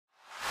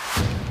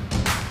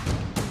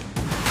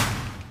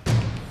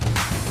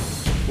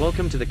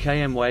Welcome to the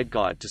KM Wade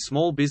Guide to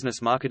Small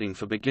Business Marketing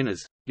for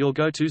Beginners, your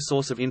go-to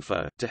source of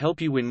info to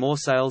help you win more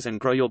sales and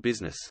grow your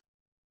business.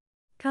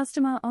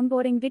 Customer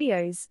onboarding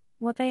videos,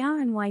 what they are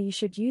and why you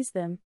should use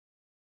them.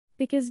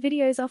 Because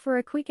videos offer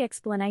a quick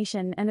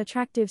explanation and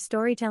attractive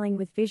storytelling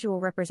with visual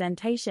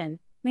representation,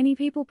 many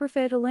people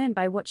prefer to learn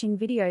by watching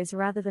videos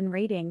rather than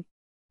reading.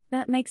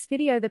 That makes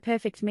video the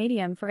perfect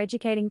medium for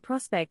educating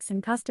prospects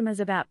and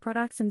customers about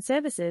products and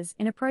services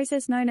in a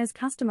process known as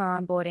customer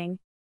onboarding.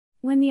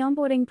 When the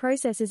onboarding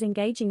process is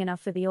engaging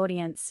enough for the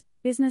audience,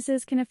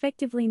 businesses can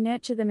effectively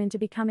nurture them into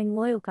becoming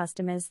loyal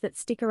customers that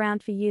stick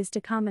around for years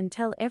to come and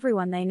tell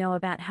everyone they know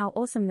about how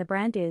awesome the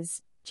brand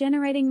is,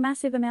 generating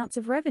massive amounts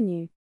of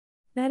revenue.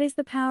 That is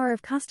the power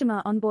of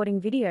customer onboarding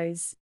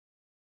videos.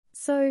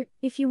 So,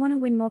 if you want to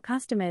win more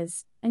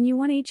customers, and you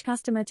want each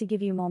customer to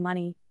give you more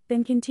money,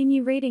 then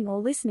continue reading or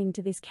listening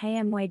to this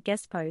KM Wade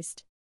guest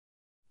post.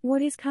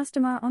 What is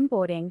customer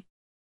onboarding?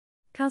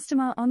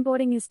 Customer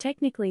onboarding is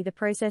technically the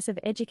process of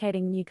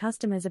educating new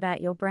customers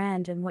about your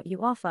brand and what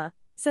you offer,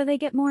 so they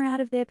get more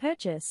out of their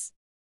purchase.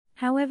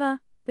 However,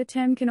 the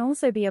term can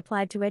also be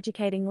applied to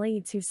educating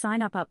leads who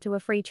sign up to a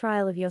free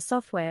trial of your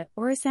software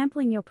or are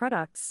sampling your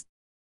products.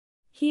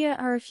 Here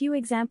are a few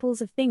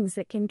examples of things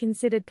that can be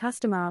considered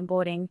customer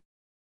onboarding.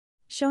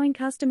 Showing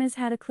customers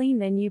how to clean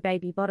their new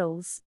baby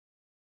bottles.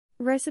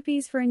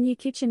 Recipes for a new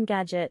kitchen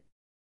gadget.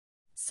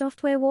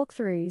 Software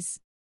walkthroughs.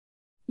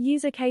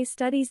 User case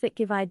studies that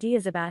give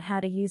ideas about how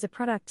to use a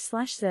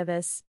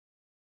product/service.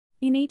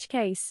 In each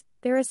case,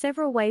 there are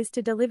several ways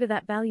to deliver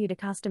that value to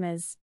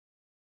customers.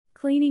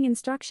 Cleaning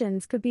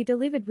instructions could be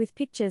delivered with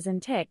pictures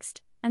and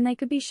text, and they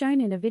could be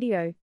shown in a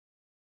video.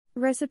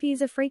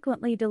 Recipes are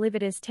frequently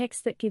delivered as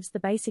text that gives the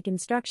basic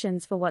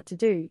instructions for what to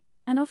do,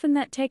 and often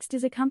that text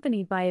is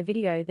accompanied by a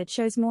video that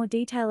shows more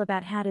detail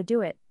about how to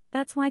do it.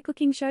 That's why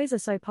cooking shows are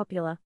so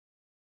popular.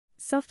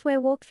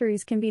 Software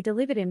walkthroughs can be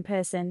delivered in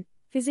person,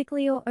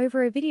 physically or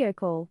over a video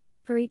call,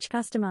 for each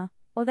customer,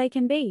 or they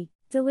can be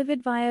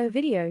delivered via a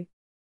video.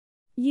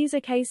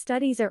 User case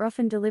studies are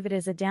often delivered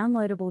as a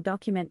downloadable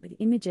document with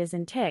images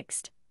and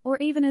text, or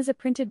even as a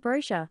printed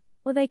brochure,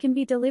 or they can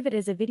be delivered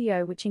as a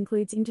video which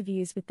includes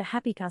interviews with the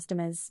happy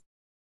customers.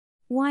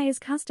 Why is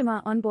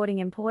customer onboarding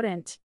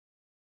important?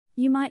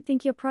 You might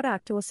think your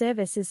product or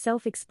service is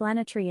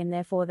self-explanatory and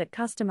therefore that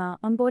customer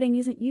onboarding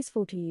isn't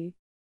useful to you.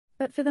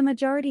 But for the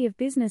majority of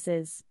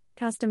businesses,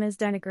 customers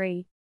don't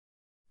agree.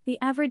 The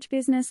average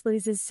business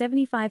loses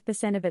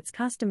 75% of its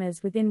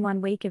customers within 1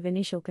 week of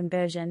initial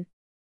conversion.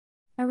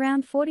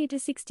 Around 40 to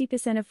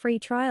 60% of free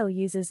trial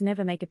users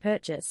never make a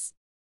purchase.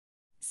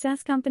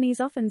 SaaS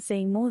companies often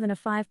see more than a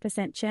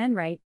 5% churn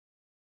rate.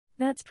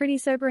 That's pretty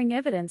sobering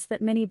evidence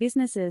that many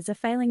businesses are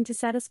failing to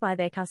satisfy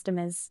their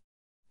customers.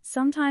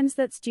 Sometimes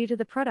that's due to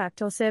the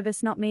product or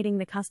service not meeting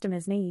the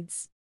customer's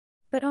needs.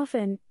 But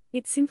often,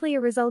 it's simply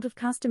a result of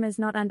customers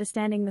not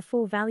understanding the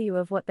full value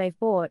of what they've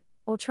bought,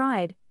 or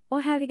tried, or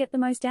how to get the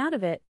most out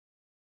of it.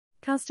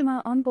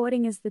 Customer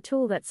onboarding is the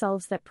tool that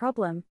solves that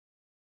problem.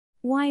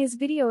 Why is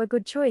video a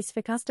good choice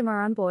for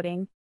customer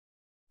onboarding?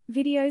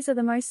 Videos are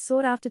the most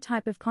sought-after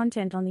type of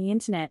content on the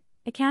internet,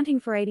 accounting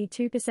for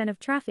 82% of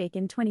traffic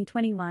in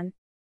 2021.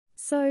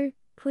 So,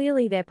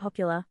 clearly they're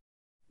popular.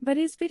 But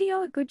is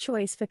video a good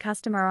choice for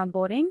customer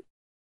onboarding?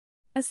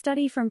 A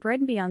study from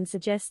Bread & Beyond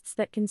suggests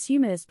that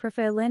consumers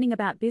prefer learning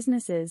about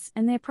businesses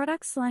and their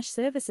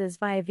products/services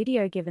via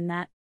video, given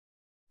that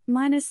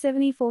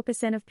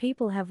 -74% of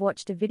people have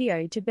watched a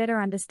video to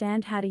better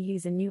understand how to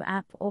use a new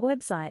app or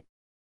website.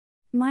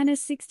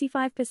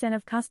 -65%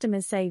 of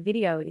customers say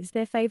video is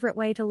their favorite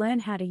way to learn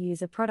how to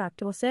use a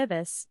product or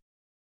service.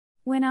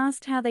 When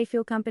asked how they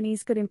feel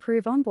companies could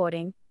improve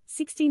onboarding,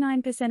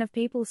 69% of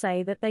people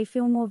say that they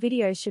feel more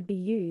videos should be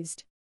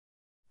used.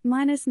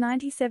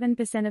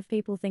 -97% of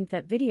people think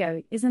that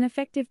video is an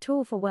effective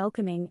tool for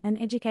welcoming and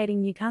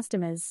educating new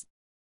customers.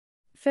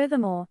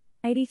 Furthermore,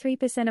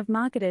 83% of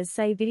marketers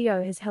say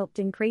video has helped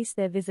increase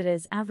their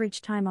visitors'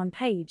 average time on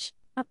page,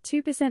 up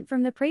 2%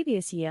 from the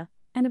previous year,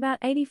 and about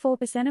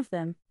 84% of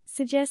them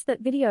suggest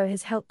that video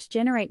has helped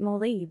generate more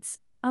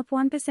leads, up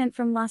 1%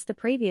 from the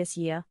previous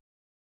year.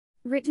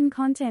 Written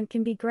content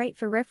can be great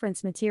for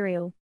reference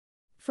material.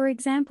 For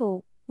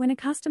example, when a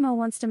customer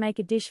wants to make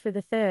a dish for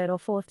the 3rd or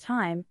 4th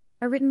time,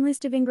 a written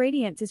list of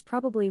ingredients is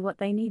probably what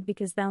they need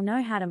because they'll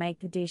know how to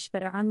make the dish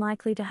but are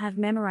unlikely to have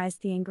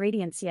memorized the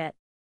ingredients yet.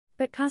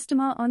 But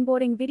customer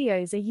onboarding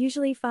videos are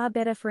usually far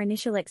better for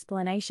initial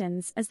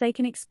explanations as they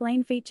can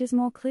explain features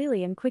more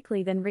clearly and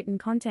quickly than written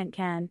content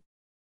can.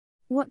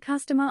 What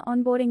customer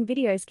onboarding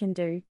videos can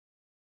do?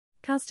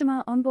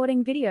 Customer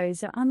onboarding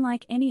videos are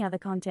unlike any other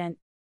content.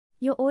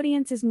 Your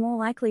audience is more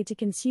likely to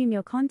consume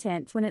your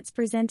content when it's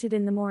presented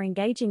in the more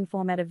engaging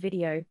format of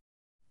video.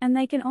 And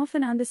they can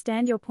often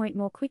understand your point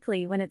more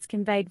quickly when it's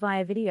conveyed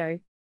via video.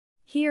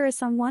 Here are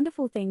some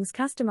wonderful things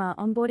customer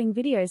onboarding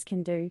videos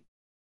can do.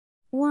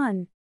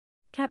 1.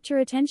 Capture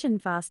attention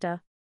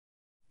faster.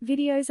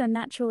 Videos are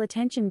natural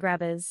attention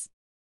grabbers.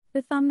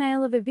 The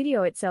thumbnail of a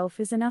video itself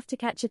is enough to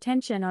catch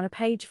attention on a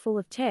page full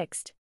of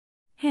text.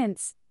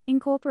 Hence,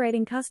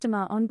 Incorporating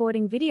customer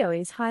onboarding video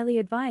is highly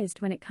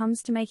advised when it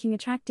comes to making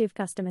attractive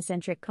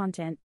customer-centric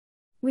content.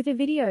 With a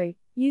video,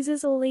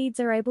 users or leads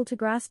are able to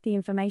grasp the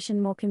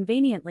information more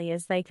conveniently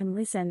as they can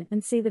listen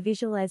and see the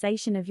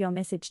visualization of your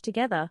message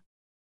together.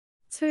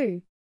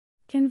 2.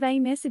 Convey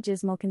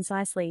messages more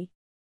concisely.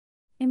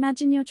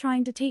 Imagine you're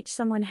trying to teach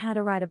someone how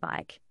to ride a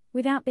bike,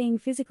 without being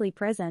physically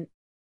present.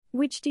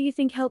 Which do you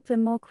think help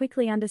them more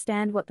quickly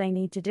understand what they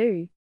need to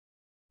do?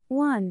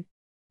 1.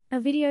 A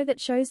video that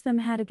shows them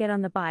how to get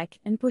on the bike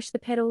and push the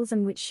pedals,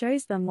 and which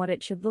shows them what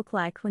it should look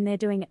like when they're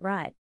doing it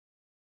right.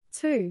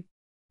 2.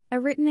 A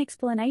written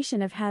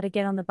explanation of how to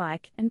get on the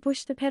bike and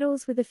push the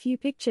pedals with a few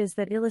pictures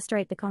that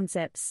illustrate the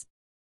concepts.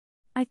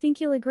 I think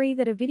you'll agree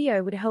that a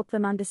video would help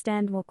them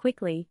understand more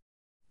quickly.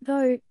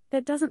 Though,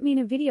 that doesn't mean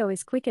a video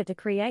is quicker to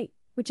create,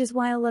 which is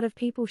why a lot of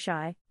people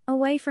shy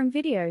away from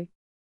video.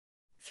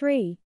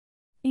 3.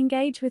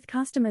 Engage with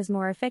customers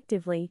more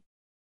effectively.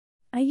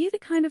 Are you the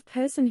kind of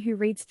person who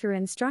reads through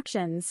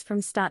instructions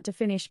from start to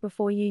finish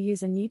before you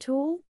use a new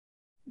tool?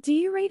 Do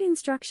you read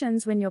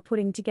instructions when you're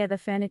putting together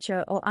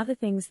furniture or other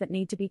things that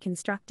need to be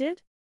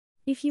constructed?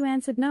 If you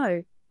answered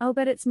no, I'll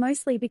bet it's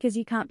mostly because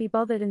you can't be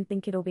bothered and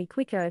think it'll be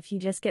quicker if you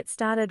just get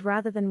started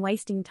rather than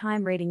wasting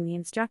time reading the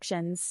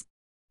instructions.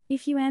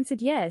 If you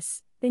answered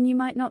yes, then you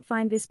might not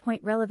find this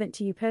point relevant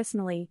to you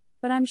personally,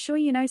 but I'm sure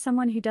you know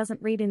someone who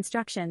doesn't read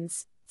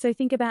instructions, so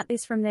think about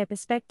this from their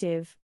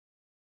perspective.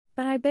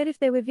 But I bet if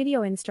there were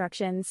video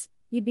instructions,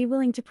 you'd be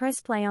willing to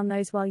press play on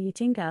those while you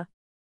tinker.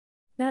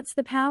 That's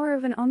the power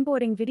of an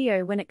onboarding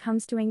video when it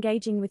comes to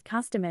engaging with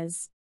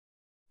customers.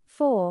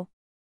 4.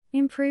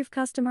 Improve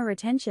customer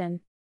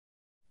retention.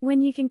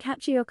 When you can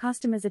capture your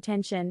customers'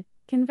 attention,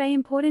 convey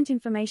important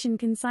information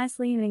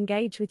concisely and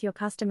engage with your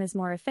customers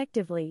more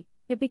effectively,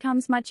 it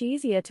becomes much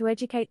easier to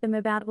educate them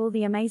about all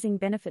the amazing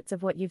benefits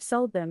of what you've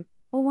sold them,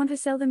 or want to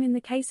sell them in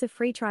the case of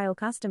free trial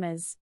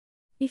customers.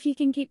 If you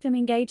can keep them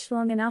engaged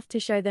long enough to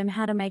show them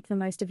how to make the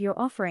most of your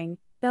offering,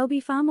 they'll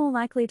be far more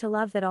likely to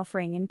love that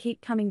offering and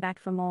keep coming back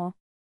for more.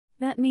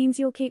 That means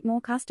you'll keep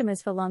more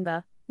customers for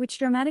longer, which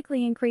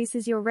dramatically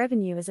increases your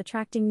revenue as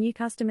attracting new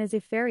customers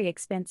if very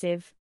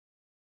expensive.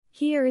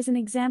 Here is an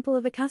example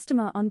of a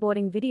customer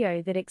onboarding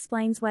video that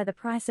explains why the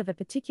price of a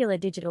particular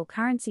digital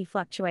currency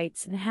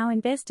fluctuates and how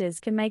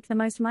investors can make the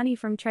most money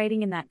from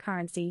trading in that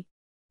currency.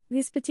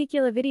 This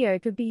particular video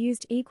could be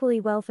used equally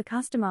well for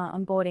customer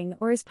onboarding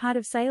or as part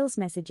of sales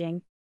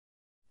messaging.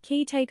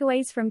 Key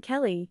takeaways from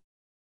Kelly.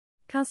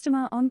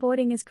 Customer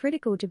onboarding is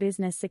critical to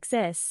business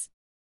success.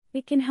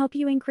 It can help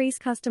you increase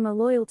customer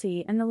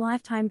loyalty and the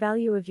lifetime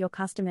value of your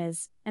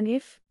customers, and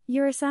if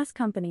you're a SaaS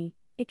company,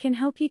 it can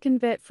help you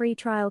convert free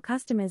trial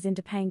customers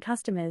into paying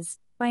customers,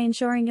 by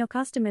ensuring your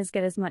customers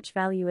get as much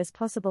value as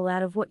possible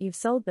out of what you've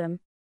sold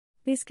them.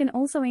 This can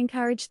also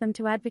encourage them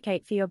to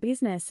advocate for your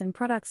business and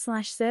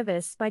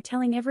product/service by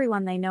telling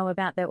everyone they know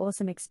about their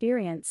awesome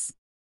experience.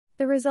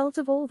 The result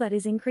of all that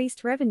is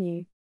increased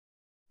revenue.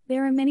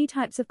 There are many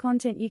types of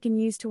content you can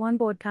use to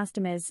onboard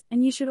customers,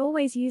 and you should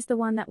always use the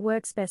one that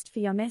works best for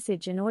your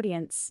message and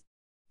audience.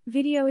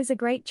 Video is a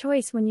great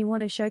choice when you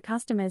want to show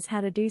customers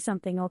how to do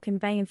something or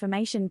convey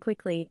information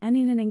quickly and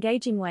in an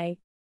engaging way.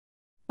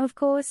 Of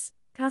course,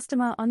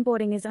 customer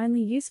onboarding is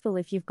only useful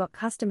if you've got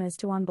customers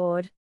to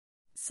onboard.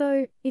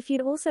 So, if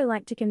you'd also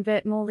like to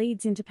convert more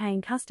leads into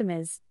paying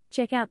customers,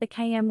 check out the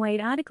KM Wade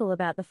article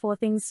about the 4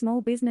 things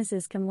small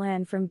businesses can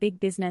learn from big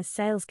business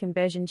sales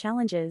conversion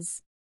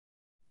challenges.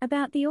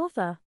 About the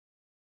author.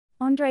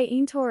 Andre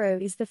Intoro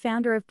is the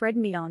founder of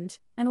Bread Beyond,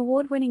 an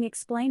award-winning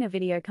explainer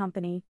video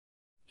company.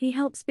 He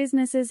helps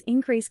businesses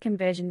increase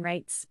conversion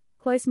rates,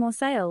 close more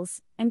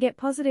sales, and get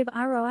positive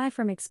ROI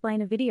from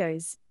explainer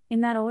videos,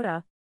 in that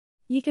order.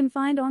 You can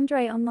find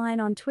Andre online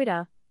on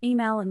Twitter,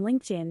 email and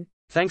LinkedIn.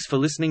 Thanks for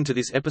listening to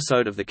this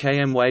episode of the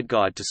KM Wade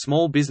Guide to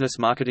Small Business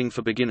Marketing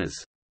for Beginners.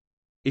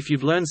 If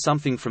you've learned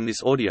something from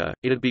this audio,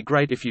 it'd be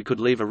great if you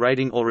could leave a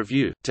rating or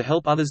review, to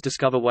help others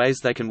discover ways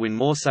they can win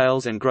more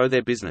sales and grow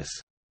their business.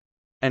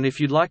 And if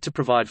you'd like to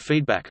provide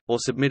feedback, or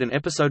submit an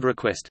episode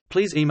request,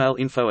 please email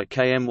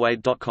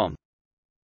info@kmwade.com.